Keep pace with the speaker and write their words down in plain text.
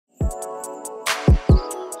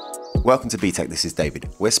Welcome to Btekt, this is David.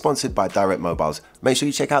 We're sponsored by Direct Mobiles. Make sure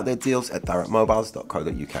you check out their deals at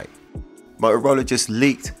directmobiles.co.uk. Motorola just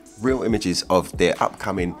leaked real images of their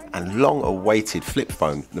upcoming and long-awaited flip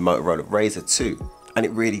phone, the Motorola Razr 2. And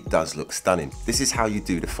it really does look stunning. This is how you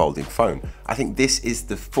do the folding phone. I think this is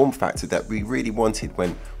the form factor that we really wanted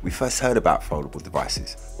when we first heard about foldable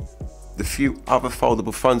devices. The few other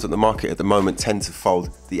foldable phones on the market at the moment tend to fold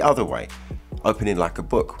the other way, opening like a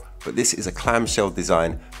book. But this is a clamshell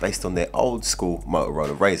design based on their old school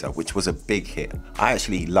Motorola Razr, which was a big hit. I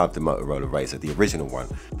actually love the Motorola Razr, the original one.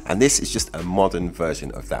 And this is just a modern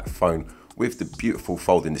version of that phone with the beautiful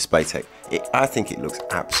folding display tech. I think it looks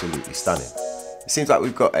absolutely stunning. It seems like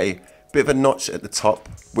we've got a bit of a notch at the top,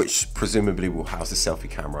 which presumably will house the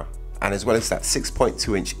selfie camera. And as well as that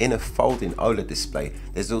 6.2-inch inner folding OLED display,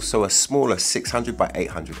 there's also a smaller 600 by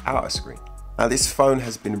 800 outer screen. Now this phone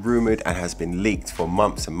has been rumoured and has been leaked for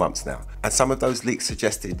months and months now, and some of those leaks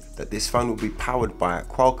suggested that this phone will be powered by a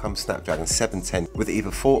Qualcomm Snapdragon 710 with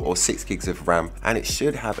either 4 or 6 gigs of RAM, and it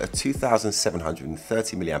should have a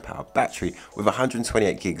 2730 mAh battery with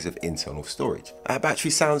 128 gigs of internal storage. That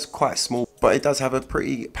battery sounds quite small, but it does have a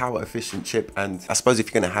pretty power efficient chip, and I suppose if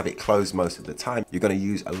you're going to have it closed most of the time, you're going to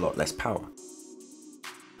use a lot less power.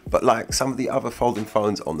 But like some of the other folding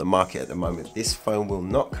phones on the market at the moment, this phone will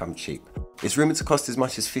not come cheap. It's rumoured to cost as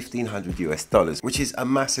much as $1,500 US, which is a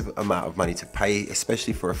massive amount of money to pay,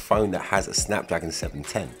 especially for a phone that has a Snapdragon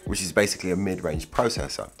 710, which is basically a mid-range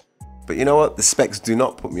processor. But you know what? The specs do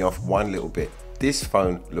not put me off one little bit. This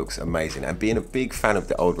phone looks amazing, and being a big fan of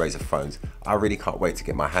the old Razr phones, I really can't wait to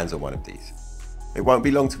get my hands on one of these. It won't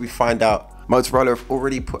be long till we find out. Motorola have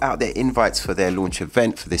already put out their invites for their launch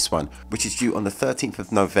event for this one, which is due on the 13th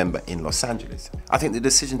of November in Los Angeles. I think the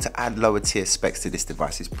decision to add lower tier specs to this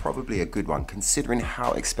device is probably a good one, considering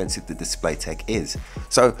how expensive the display tech is.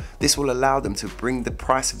 So this will allow them to bring the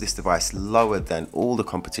price of this device lower than all the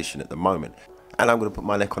competition at the moment. And I'm going to put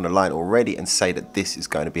my neck on the line already and say that this is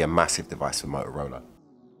going to be a massive device for Motorola.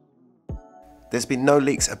 There's been no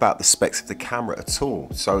leaks about the specs of the camera at all,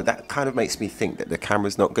 so that kind of makes me think that the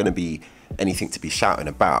camera's not going to be anything to be shouting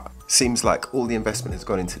about. Seems like all the investment has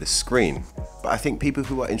gone into the screen, but I think people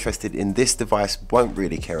who are interested in this device won't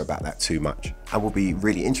really care about that too much, and will be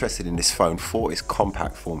really interested in this phone for its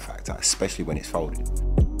compact form factor, especially when it's folded.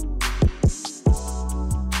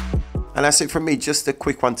 And that's it from me, just a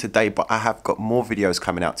quick one today, but I have got more videos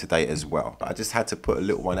coming out today as well. I just had to put a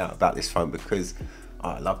little one out about this phone because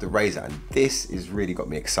I love the Razr, and this has really got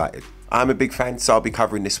me excited. I'm a big fan, so I'll be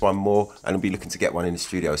covering this one more, and I'll be looking to get one in the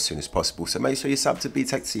studio as soon as possible. So make sure you sub to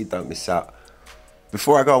Btekt so you don't miss out.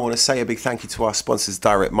 Before I go, I want to say a big thank you to our sponsors,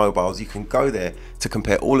 Direct Mobiles. You can go there to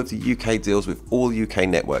compare all of the UK deals with all UK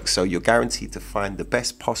networks, so you're guaranteed to find the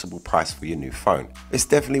best possible price for your new phone. It's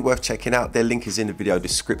definitely worth checking out. Their link is in the video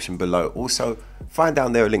description below. Also, find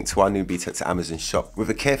down there a link to our new Btekt Amazon shop with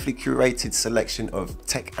a carefully curated selection of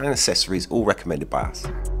tech and accessories, all recommended by us.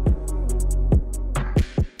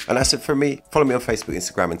 And that's it from me. Follow me on Facebook,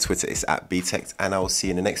 Instagram and Twitter. It's at Btekt, and I will see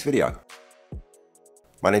you in the next video.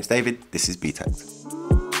 My name's David, this is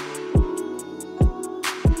Btekt.